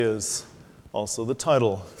Is also the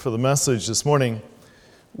title for the message this morning.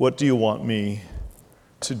 What do you want me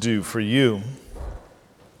to do for you?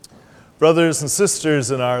 Brothers and sisters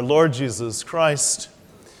in our Lord Jesus Christ,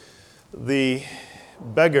 the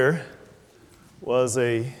beggar was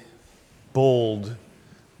a bold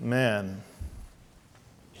man.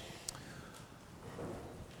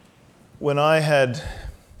 When I had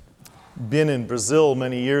been in Brazil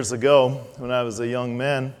many years ago, when I was a young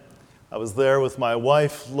man, I was there with my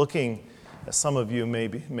wife looking, as some of you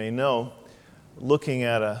may know, looking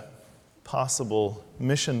at a possible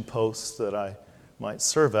mission post that I might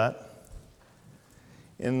serve at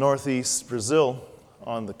in northeast Brazil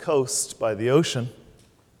on the coast by the ocean.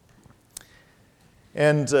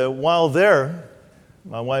 And while there,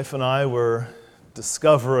 my wife and I were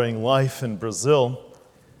discovering life in Brazil,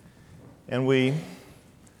 and we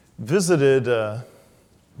visited a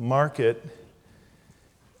market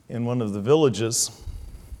in one of the villages.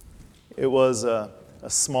 It was a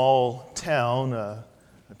small town, a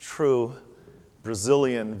true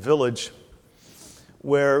Brazilian village,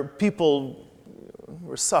 where people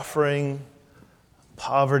were suffering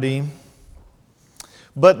poverty.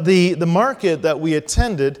 But the market that we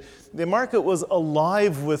attended, the market was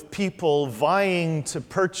alive with people vying to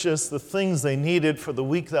purchase the things they needed for the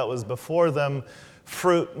week that was before them,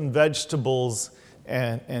 fruit and vegetables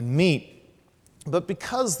and meat. But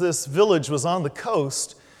because this village was on the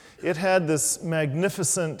coast, it had this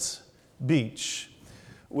magnificent beach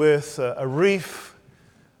with a reef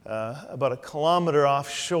about a kilometer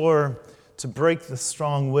offshore to break the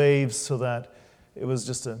strong waves, so that it was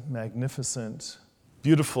just a magnificent,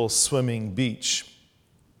 beautiful swimming beach.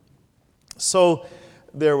 So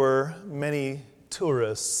there were many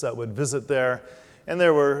tourists that would visit there, and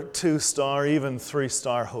there were 2-star, even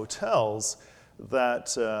 3-star hotels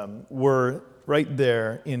that were right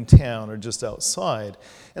there in town or just outside.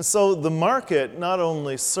 And so the market not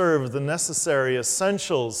only served the necessary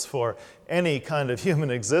essentials for any kind of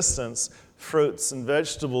human existence, fruits and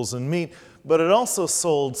vegetables and meat, but it also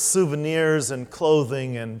sold souvenirs and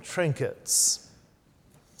clothing and trinkets.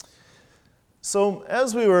 So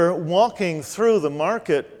as we were walking through the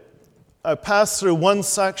market, I passed through one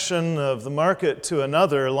section of the market to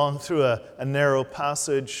another, along through a narrow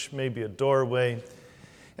passage, maybe a doorway.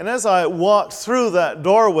 And as I walked through that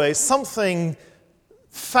doorway, something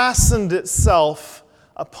fastened itself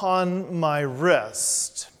upon my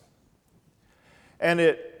wrist. And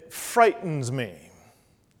it frightened me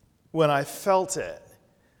when I felt it.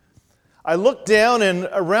 I looked down, and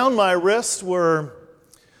around my wrist were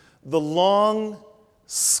the long,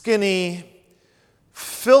 skinny,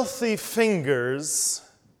 filthy fingers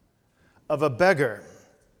of a beggar.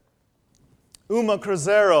 "Uma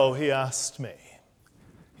cruzeiro," he asked me.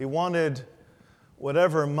 He wanted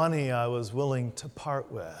whatever money I was willing to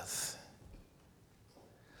part with.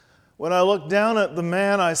 When I looked down at the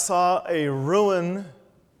man, I saw a ruin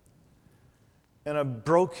and a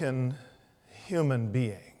broken human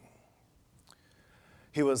being.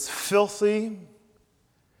 He was filthy.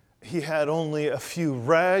 He had only a few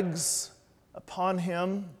rags upon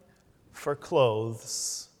him for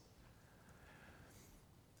clothes.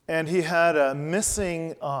 And he had a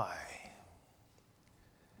missing eye.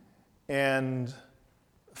 And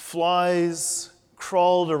flies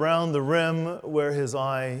crawled around the rim where his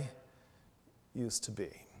eye used to be.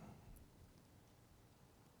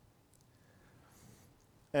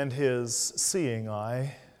 And his seeing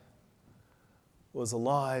eye was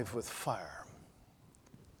alive with fire.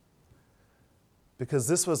 Because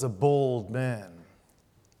this was a bold man.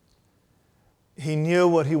 He knew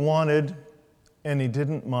what he wanted, and he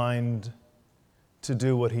didn't mind to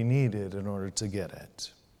do what he needed in order to get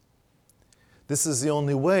it. This is the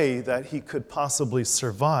only way that he could possibly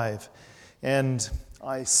survive. And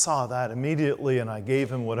I saw that immediately, and I gave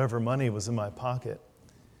him whatever money was in my pocket.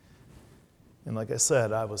 And like I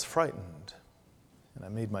said, I was frightened, and I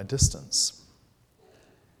made my distance.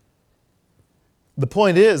 The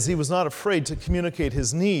point is, he was not afraid to communicate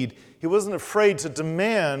his need. He wasn't afraid to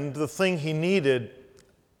demand the thing he needed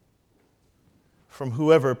from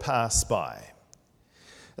whoever passed by.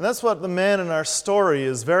 And that's what the man in our story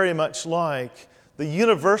is very much like, the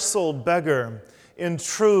universal beggar in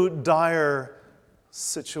true dire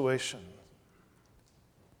situation.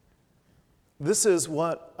 This is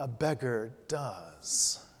what a beggar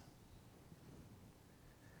does.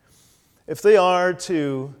 If they are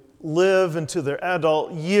to live into their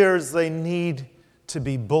adult years, they need to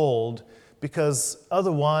be bold, because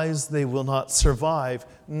otherwise they will not survive.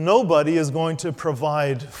 Nobody is going to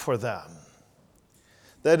provide for them.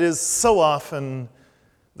 That is so often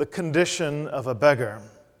the condition of a beggar.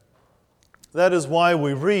 That is why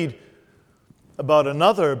we read about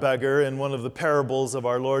another beggar in one of the parables of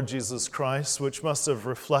our Lord Jesus Christ, which must have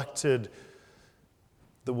reflected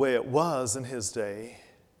the way it was in his day.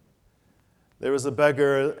 There was a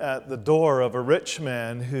beggar at the door of a rich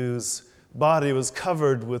man whose body was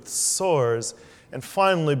covered with sores, and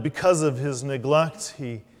finally, because of his neglect,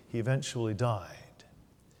 he eventually died.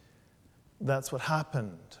 That's what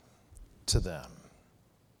happened to them.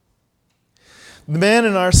 The man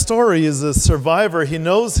in our story is a survivor. He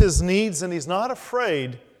knows his needs, and he's not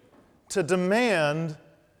afraid to demand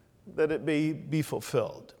that it be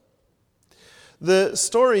fulfilled. The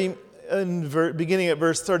story, beginning at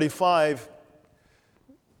verse 35,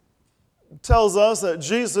 tells us that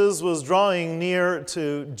Jesus was drawing near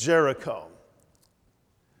to Jericho.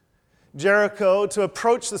 Jericho, to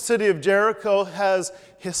approach the city of Jericho, has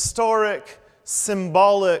historic,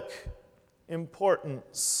 symbolic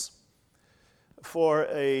importance for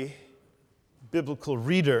a biblical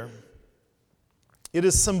reader. It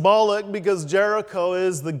is symbolic because Jericho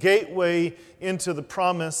is the gateway into the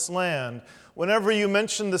promised land. Whenever you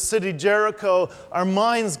mention the city Jericho, our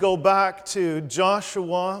minds go back to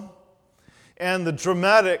Joshua and the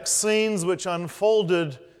dramatic scenes which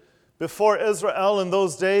unfolded before Israel in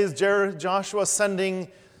those days. Joshua sending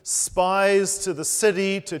spies to the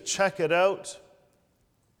city to check it out.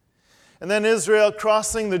 And then Israel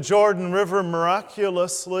crossing the Jordan River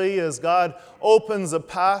miraculously as God opens a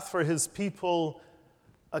path for his people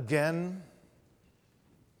again.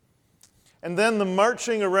 And then the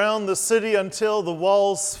marching around the city until the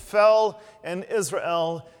walls fell and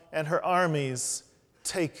Israel and her armies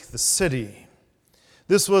take the city.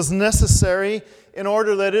 This was necessary in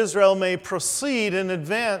order that Israel may proceed in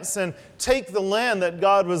advance and take the land that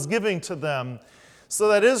God was giving to them, so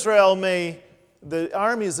that the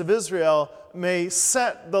armies of Israel may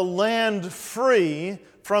set the land free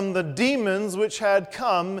from the demons which had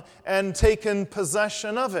come and taken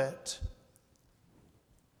possession of it.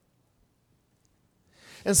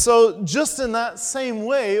 And so, just in that same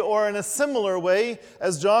way, or in a similar way,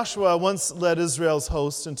 as Joshua once led Israel's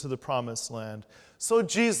host into the promised land, so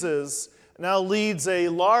Jesus now leads a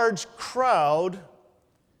large crowd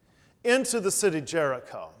into the city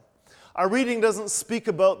Jericho. Our reading doesn't speak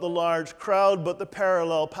about the large crowd, but the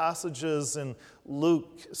parallel passages in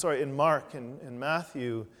Mark and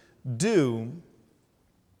Matthew do.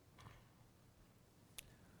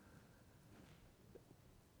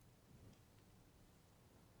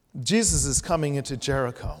 Jesus is coming into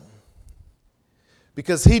Jericho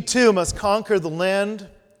because he too must conquer the land,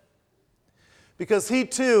 because he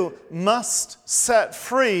too must set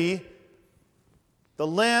free the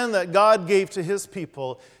land that God gave to his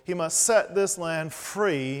people. He must set this land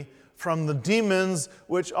free from the demons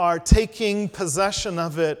which are taking possession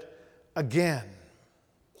of it again.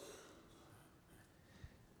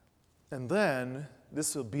 And then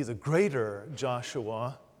this will be the greater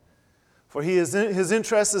Joshua, for his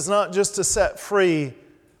interest is not just to set free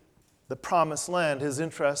the promised land. His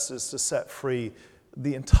interest is to set free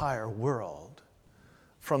the entire world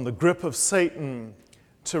from the grip of Satan,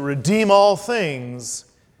 to redeem all things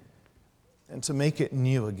and to make it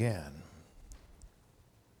new again.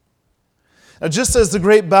 Now, just as the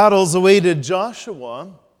great battles awaited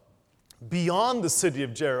Joshua beyond the city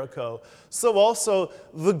of Jericho, so also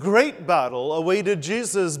the great battle awaited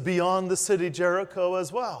Jesus beyond the city Jericho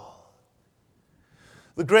as well.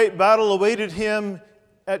 The great battle awaited him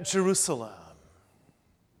at Jerusalem,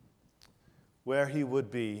 where he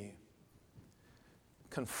would be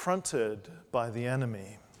confronted by the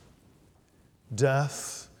enemy.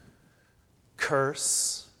 Death,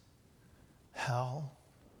 curse, hell.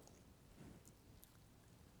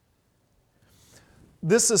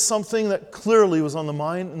 This is something that clearly was in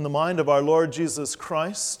the mind of our Lord Jesus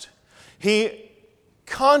Christ. He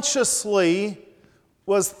consciously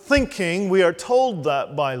was thinking, we are told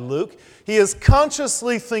that by Luke, he is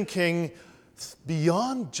consciously thinking,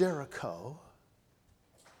 beyond Jericho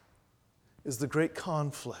is the great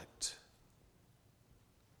conflict.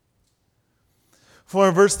 For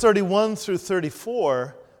in verse 31 through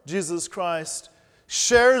 34, Jesus Christ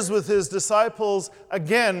shares with his disciples,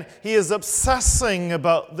 again, he is obsessing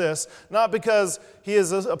about this, not because he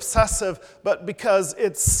is obsessive, but because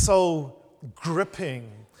it's so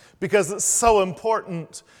gripping, because it's so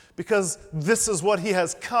important, because this is what he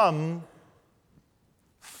has come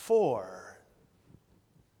for.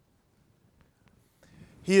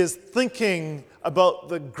 He is thinking about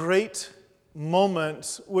the great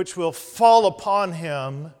moment which will fall upon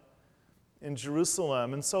him in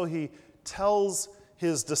Jerusalem. And so he tells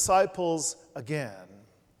his disciples again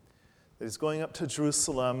that he's going up to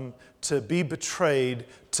Jerusalem to be betrayed,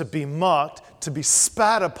 to be mocked, to be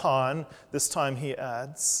spat upon, this time he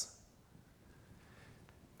adds,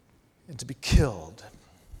 and to be killed.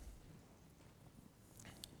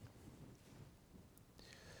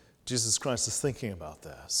 Jesus Christ is thinking about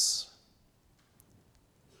this.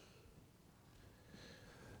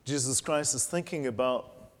 Jesus Christ is thinking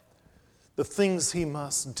about the things he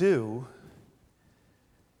must do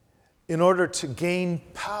in order to gain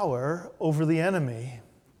power over the enemy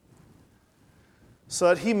so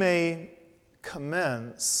that he may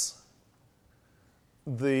commence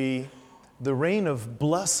the reign of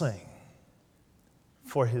blessing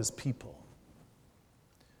for his people.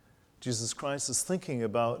 Jesus Christ is thinking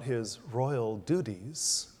about his royal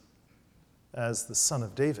duties as the Son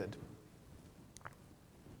of David.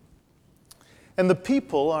 And the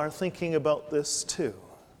people are thinking about this too.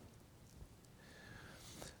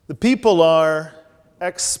 The people are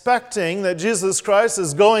expecting that Jesus Christ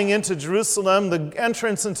is going into Jerusalem, the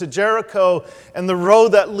entrance into Jericho, and the road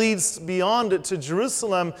that leads beyond it to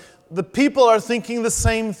Jerusalem. The people are thinking the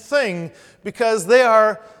same thing because they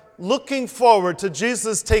are looking forward to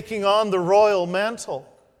Jesus taking on the royal mantle.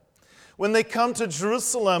 When they come to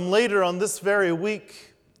Jerusalem later on this very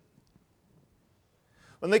week,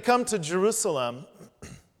 when they come to Jerusalem,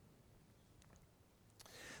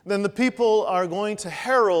 then the people are going to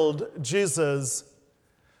herald Jesus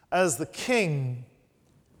as the king.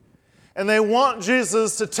 And they want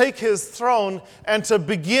Jesus to take his throne and to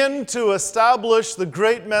begin to establish the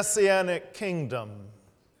great messianic kingdom.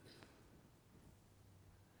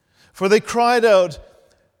 For they cried out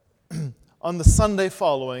on the Sunday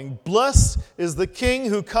following, "Blessed is the King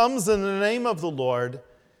who comes in the name of the Lord,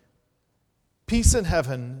 peace in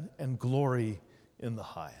heaven and glory in the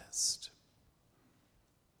highest."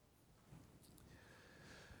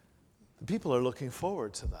 The people are looking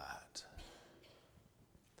forward to that.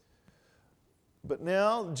 But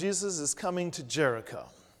now Jesus is coming to Jericho.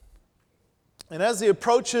 And as he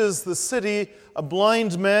approaches the city, a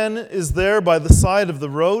blind man is there by the side of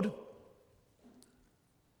the road.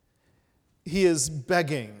 He is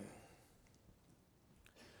begging.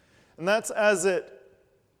 And that's as it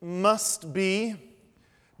must be,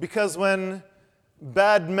 because when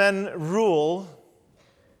bad men rule,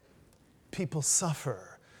 people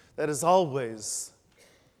suffer. That is always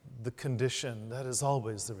the condition. That is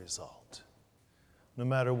always the result. No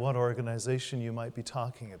matter what organization you might be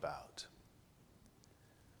talking about.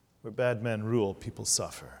 Where bad men rule, people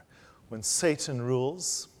suffer. When Satan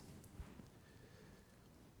rules,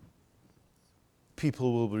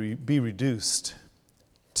 people will be reduced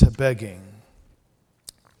to begging.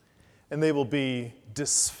 And they will be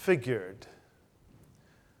disfigured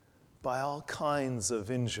by all kinds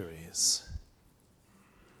of injuries.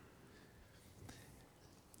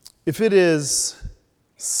 If it is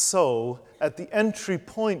so at the entry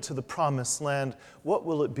point to the promised land, what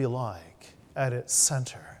will it be like at its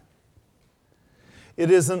center?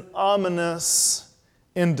 It is an ominous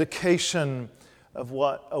indication of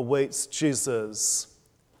what awaits Jesus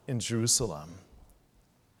in Jerusalem.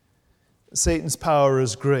 Satan's power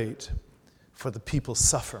is great, for the people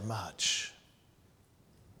suffer much.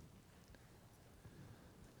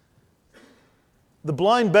 The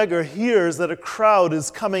blind beggar hears that a crowd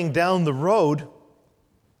is coming down the road.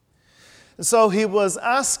 And so he was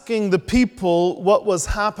asking the people what was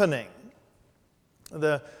happening.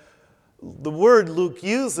 The word Luke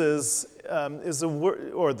uses is a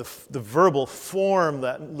word, or the verbal form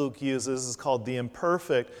that Luke uses is called the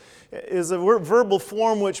imperfect, is a verbal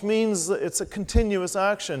form which means it's a continuous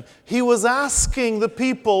action. He was asking the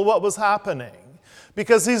people what was happening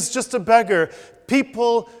because he's just a beggar.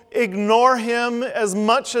 People ignore him as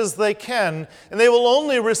much as they can, and they will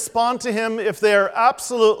only respond to him if they are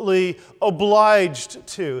absolutely obliged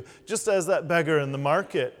to, just as that beggar in the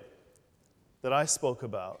market that I spoke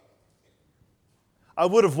about. I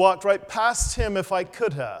would have walked right past him if I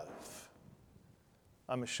could have,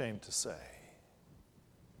 I'm ashamed to say.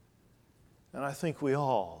 And I think we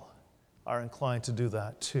all are inclined to do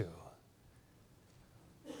that too.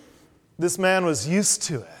 This man was used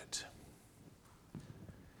to it.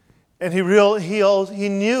 And he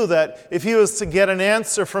knew that if he was to get an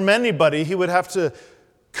answer from anybody, he would have to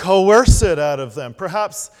coerce it out of them.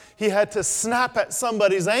 Perhaps he had to snap at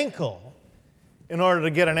somebody's ankle in order to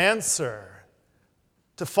get an answer,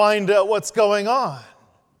 to find out what's going on.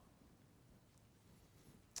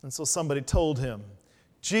 And so somebody told him,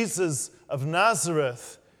 Jesus of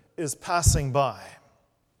Nazareth is passing by.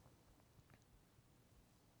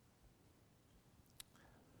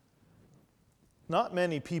 Not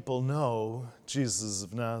many people know Jesus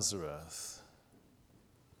of Nazareth.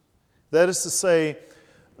 That is to say,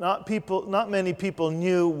 not many people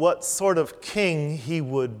knew what sort of king he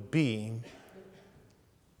would be.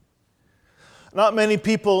 Not many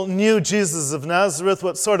people knew Jesus of Nazareth,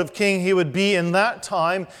 what sort of king he would be in that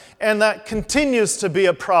time, and that continues to be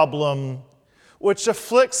a problem which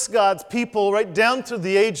afflicts God's people right down through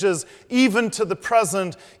the ages, even to the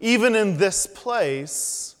present, even in this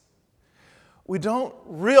place. We don't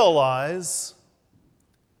realize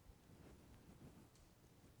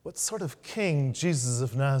what sort of king Jesus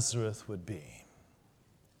of Nazareth would be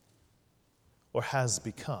or has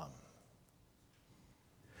become.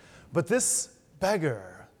 But this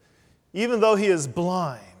beggar, even though he is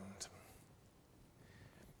blind,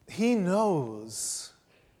 he knows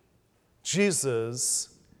Jesus,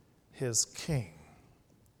 his king.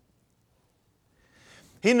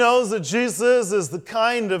 He knows that Jesus is the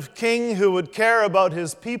kind of king who would care about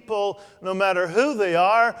his people no matter who they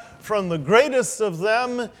are, from the greatest of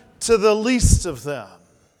them to the least of them.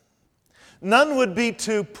 None would be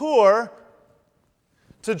too poor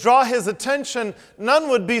to draw his attention. None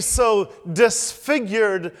would be so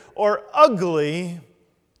disfigured or ugly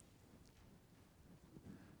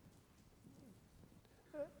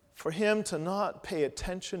for him to not pay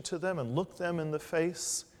attention to them and look them in the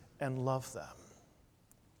face and love them.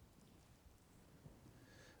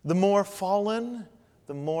 The more fallen,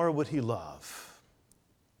 the more would he love.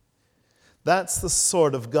 That's the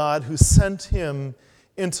sort of God who sent him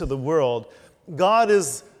into the world. God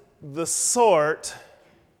is the sort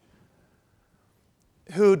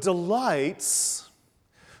who delights,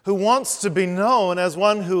 who wants to be known as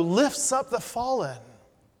one who lifts up the fallen,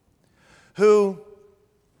 who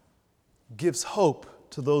gives hope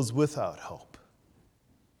to those without hope.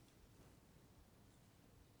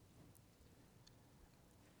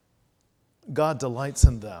 God delights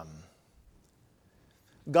in them.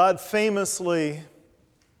 God famously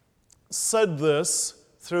said this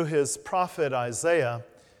through his prophet Isaiah.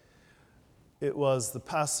 It was the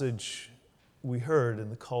passage we heard in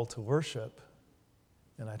the call to worship,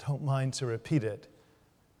 and I don't mind to repeat it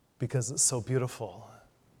because it's so beautiful.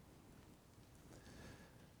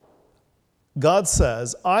 God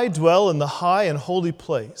says, "I dwell in the high and holy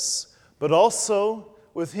place, but also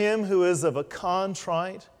with him who is of a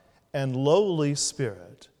contrite and lowly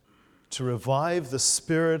spirit, to revive the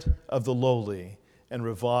spirit of the lowly and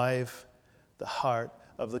revive the heart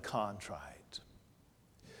of the contrite."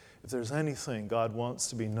 If there's anything God wants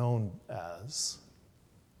to be known as,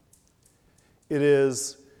 it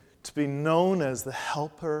is to be known as the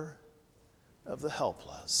helper of the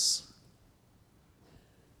helpless.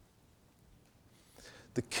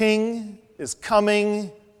 The King is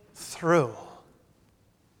coming through.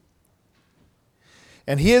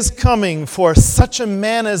 And he is coming for such a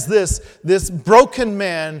man as this broken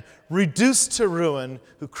man reduced to ruin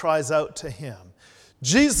who cries out to him.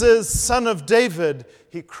 "Jesus, Son of David,"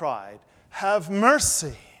 he cried, "have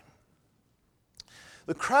mercy."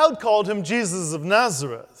 The crowd called him Jesus of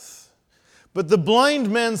Nazareth, but the blind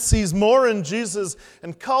man sees more in Jesus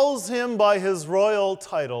and calls him by his royal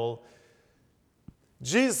title,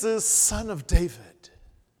 "Jesus, Son of David."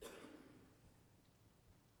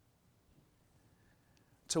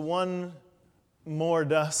 To one more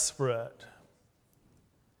desperate,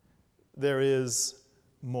 there is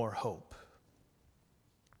more hope.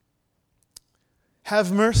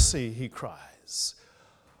 "Have mercy," he cries.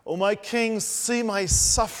 "O my King, see my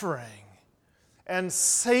suffering and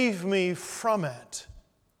save me from it.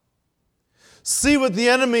 See what the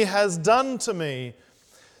enemy has done to me.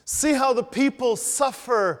 See how the people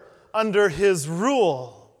suffer under his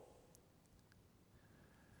rule."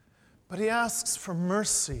 But he asks for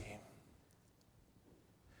mercy.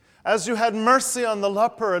 As you had mercy on the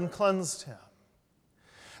leper and cleansed him,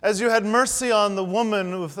 as you had mercy on the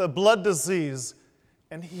woman with a blood disease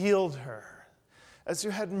and healed her, as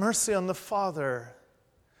you had mercy on the father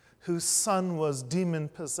whose son was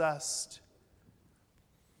demon-possessed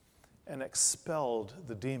and expelled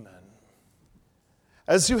the demon,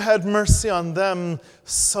 as you had mercy on them,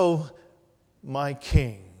 so my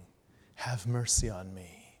King, have mercy on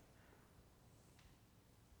me.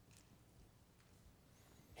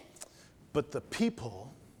 But the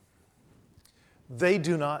people, they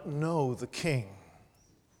do not know the King.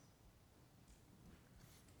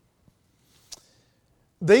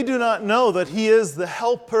 They do not know that he is the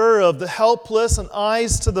helper of the helpless and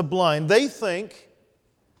eyes to the blind. They think,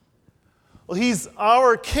 well, he's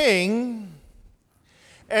our king,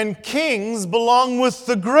 and kings belong with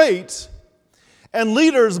the great, and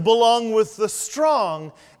leaders belong with the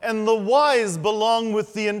strong, and the wise belong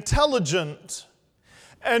with the intelligent,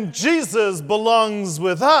 and Jesus belongs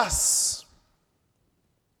with us.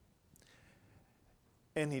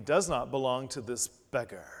 and he does not belong to this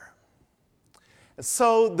beggar. And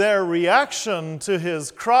so their reaction to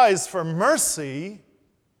his cries for mercy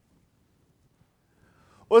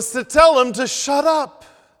was to tell him to shut up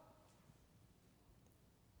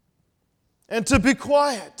and to be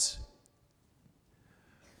quiet.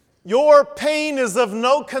 Your pain is of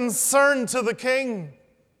no concern to the king.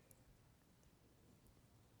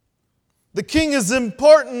 The king is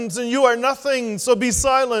important and you are nothing, so be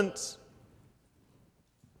silent.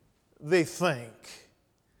 They think.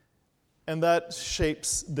 And that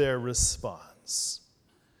shapes their response.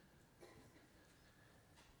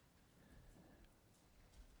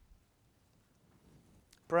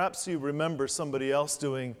 Perhaps you remember somebody else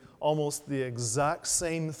doing almost the exact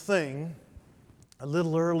same thing a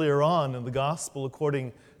little earlier on in the Gospel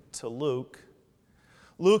according to Luke.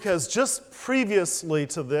 Luke has just previously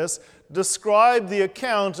to this described the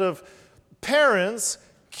account of parents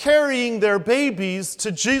carrying their babies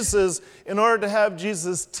to Jesus in order to have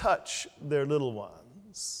Jesus touch their little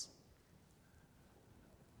ones.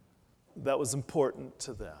 That was important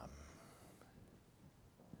to them.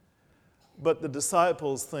 But the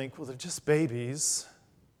disciples think, well, they're just babies.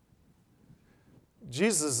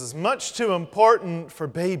 Jesus is much too important for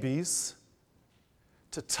babies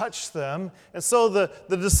to touch them. And so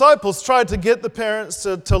the disciples tried to get the parents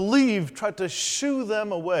to leave, tried to shoo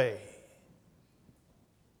them away.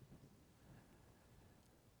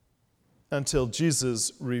 Until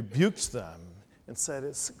Jesus rebuked them and said,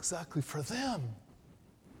 it's exactly for them.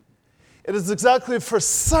 It is exactly for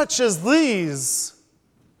such as these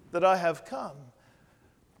that I have come.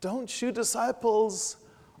 Don't you disciples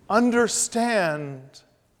understand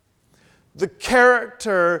the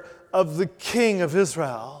character of the King of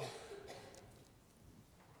Israel?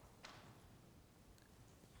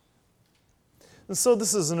 And so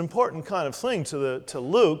this is an important kind of thing to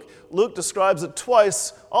Luke. Luke describes it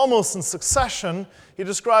twice, almost in succession. He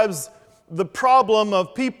describes the problem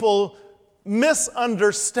of people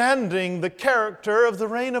misunderstanding the character of the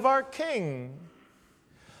reign of our King.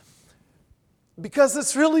 Because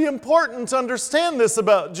it's really important to understand this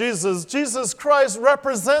about Jesus. Jesus Christ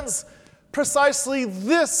represents precisely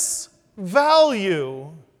this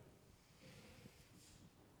value.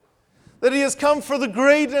 That he has come for the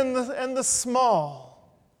great and the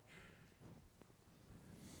small.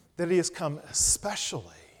 That he has come especially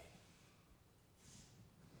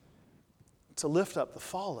to lift up the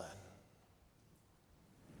fallen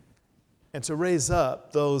and to raise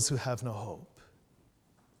up those who have no hope.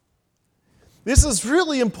 This is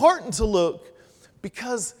really important to Luke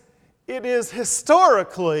because it is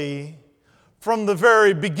historically, from the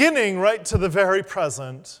very beginning right to the very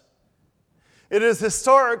present, it is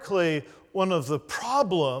historically one of the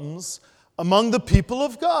problems among the people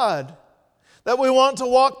of God. That we want to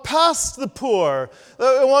walk past the poor,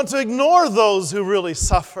 that we want to ignore those who really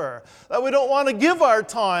suffer, that we don't want to give our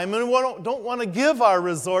time and we don't want to give our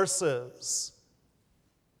resources.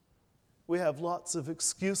 We have lots of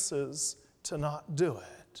excuses to not do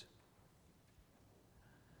it.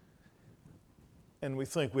 And we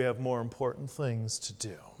think we have more important things to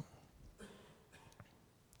do.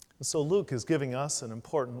 And so Luke is giving us an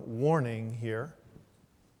important warning here.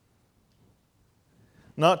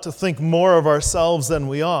 Not to think more of ourselves than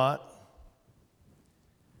we ought,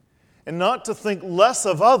 and not to think less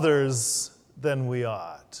of others than we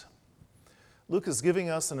ought. Luke is giving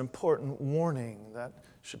us an important warning that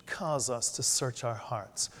should cause us to search our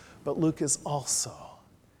hearts. But Luke is also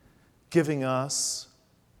giving us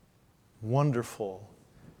wonderful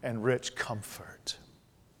and rich comfort.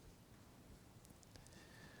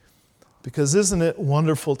 Because isn't it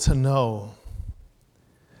wonderful to know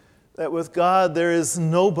that with God there is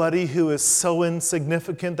nobody who is so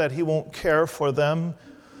insignificant that he won't care for them?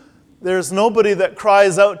 There's nobody that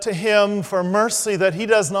cries out to him for mercy that he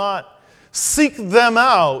does not seek them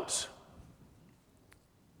out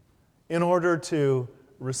in order to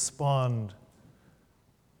respond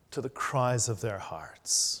to the cries of their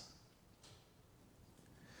hearts.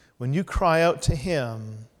 When you cry out to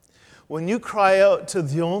him, when you cry out to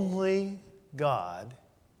the only God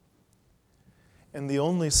and the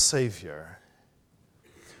only Savior,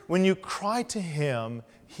 when you cry to him,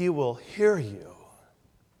 he will hear you.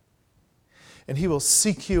 And he will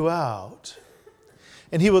seek you out.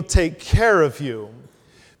 And he will take care of you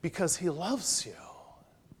because he loves you.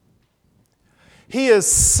 He is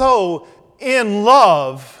so in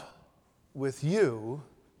love with you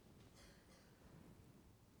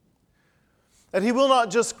that he will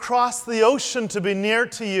not just cross the ocean to be near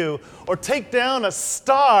to you or take down a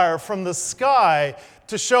star from the sky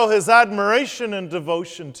to show his admiration and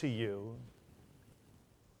devotion to you.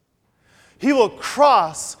 He will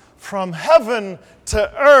cross from heaven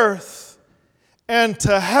to earth and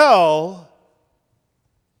to hell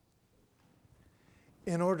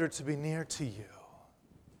in order to be near to you.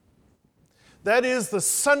 That is the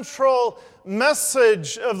central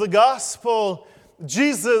message of the gospel.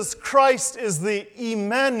 Jesus Christ is the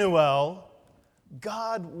Emmanuel,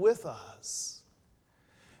 God with us.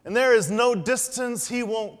 And there is no distance He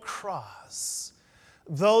won't cross,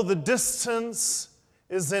 though the distance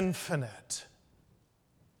is infinite.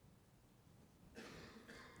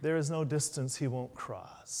 There is no distance He won't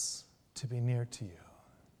cross to be near to you.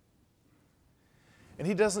 And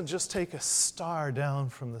He doesn't just take a star down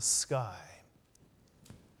from the sky.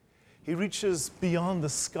 He reaches beyond the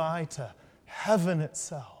sky to heaven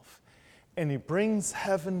itself, and He brings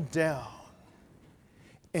heaven down,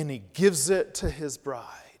 and He gives it to His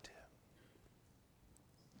bride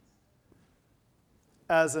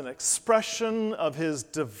as an expression of His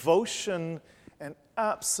devotion and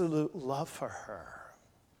absolute love for her.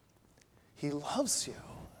 He loves you.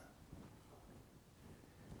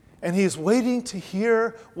 And He's waiting to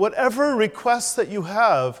hear whatever request that you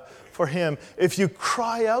have for Him. If you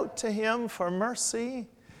cry out to Him for mercy,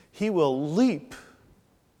 He will leap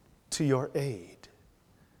to your aid,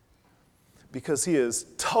 because He is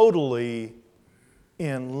totally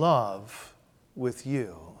in love with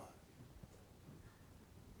you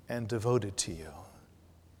and devoted to you.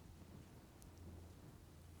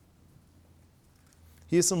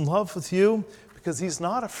 He is in love with you because He's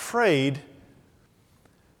not afraid,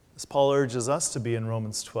 as Paul urges us to be in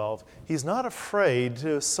Romans 12, He's not afraid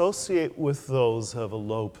to associate with those of a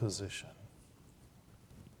low position.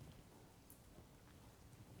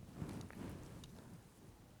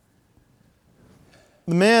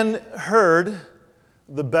 The man heard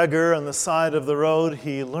the beggar on the side of the road.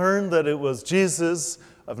 He learned that it was Jesus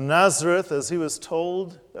of Nazareth, as he was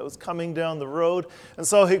told, that was coming down the road. And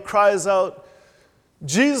so he cries out,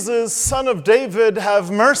 "Jesus, Son of David,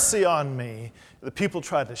 have mercy on me." The people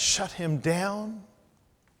tried to shut him down.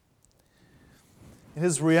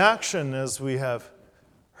 His reaction, as we have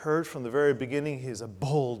heard from the very beginning, he's a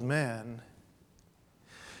bold man.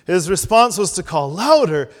 His response was to call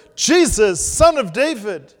louder, "Jesus, Son of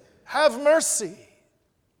David, have mercy."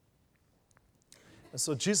 And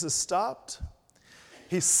so Jesus stopped.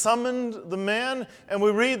 He summoned the man, and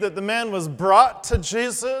we read that the man was brought to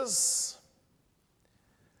Jesus.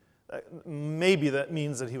 Maybe that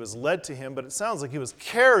means that he was led to Him, but it sounds like he was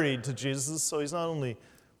carried to Jesus, so he's not only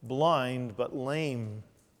blind, but lame,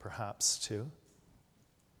 perhaps, too.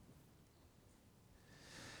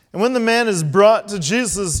 And when the man is brought to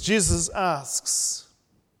Jesus, Jesus asks,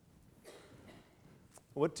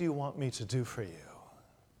 "What do you want me to do for you?"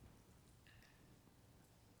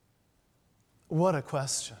 What a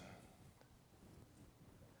question.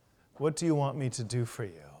 What do you want me to do for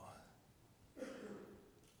you?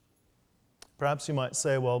 Perhaps you might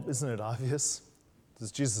say, well, isn't it obvious?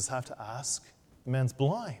 Does Jesus have to ask? The man's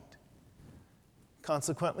blind.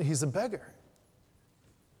 Consequently, he's a beggar.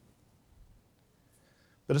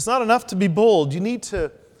 But it's not enough to be bold. You need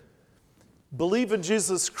to believe in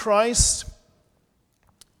Jesus Christ.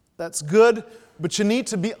 That's good. But you need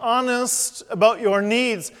to be honest about your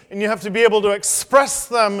needs, and you have to be able to express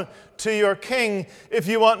them to your King. If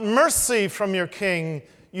you want mercy from your King,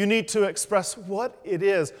 you need to express what it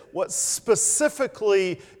is, what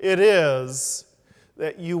specifically it is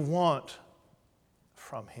that you want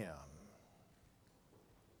from Him.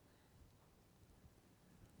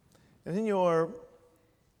 And in your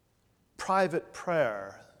private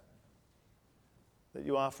prayer that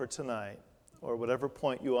you offer tonight, or whatever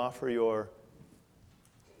point you offer your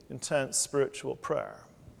intense spiritual prayer,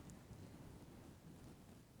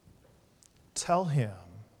 tell Him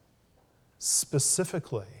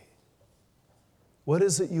specifically, what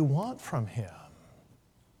is it you want from Him?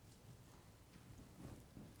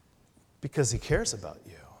 Because He cares about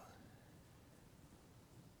you.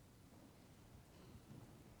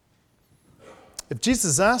 If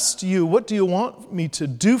Jesus asked you, "What do you want me to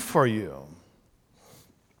do for you?"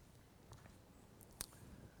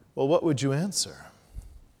 well, what would you answer?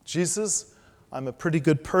 "Jesus, I'm a pretty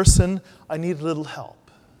good person. I need a little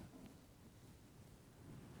help.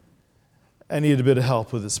 I need a bit of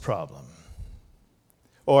help with this problem."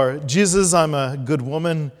 Or, "Jesus, I'm a good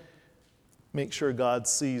woman. Make sure God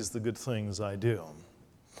sees the good things I do."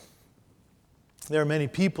 There are many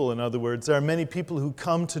people, in other words, there are many people who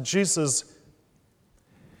come to Jesus,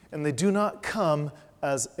 and they do not come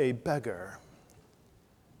as a beggar.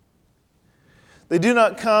 They do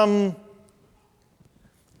not come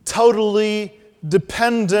totally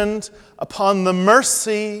dependent upon the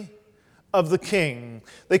mercy of the king.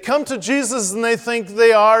 They come to Jesus and they think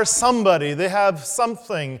they are somebody, they have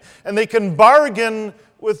something, and they can bargain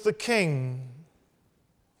with the king.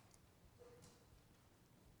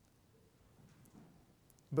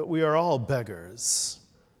 But we are all beggars.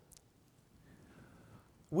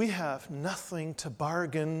 We have nothing to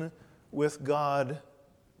bargain with God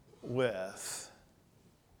with.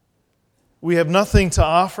 We have nothing to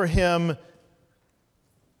offer Him.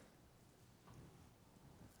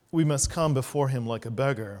 We must come before Him like a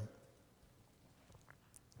beggar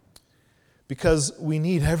because we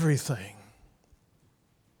need everything.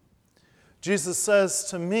 Jesus says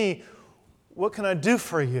to me, "What can I do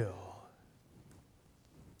for you?"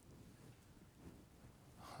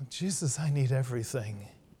 Jesus, I need everything.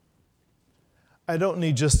 I don't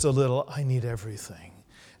need just a little, I need everything.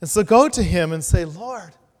 And so go to Him and say,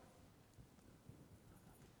 "Lord,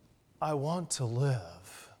 I want to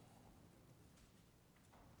live."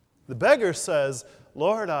 The beggar says,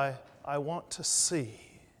 "Lord, I want to see."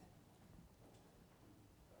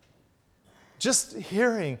 Just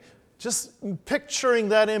hearing, just picturing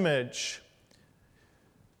that image.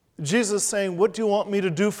 Jesus saying, "What do you want me to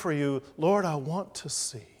do for you?" "Lord, I want to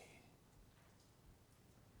see."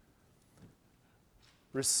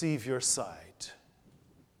 Receive your sight.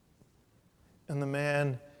 And the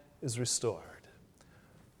man is restored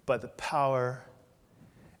by the power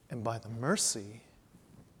and by the mercy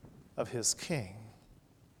of his king.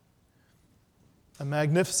 A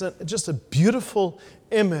magnificent, just a beautiful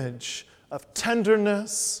image of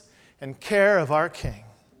tenderness and care of our king.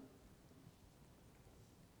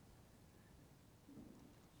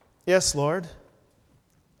 Yes, Lord.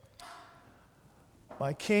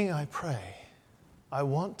 My king, I pray, I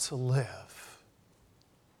want to live.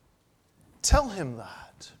 Tell him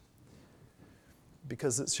that,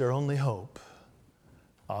 because it's your only hope.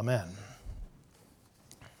 Amen.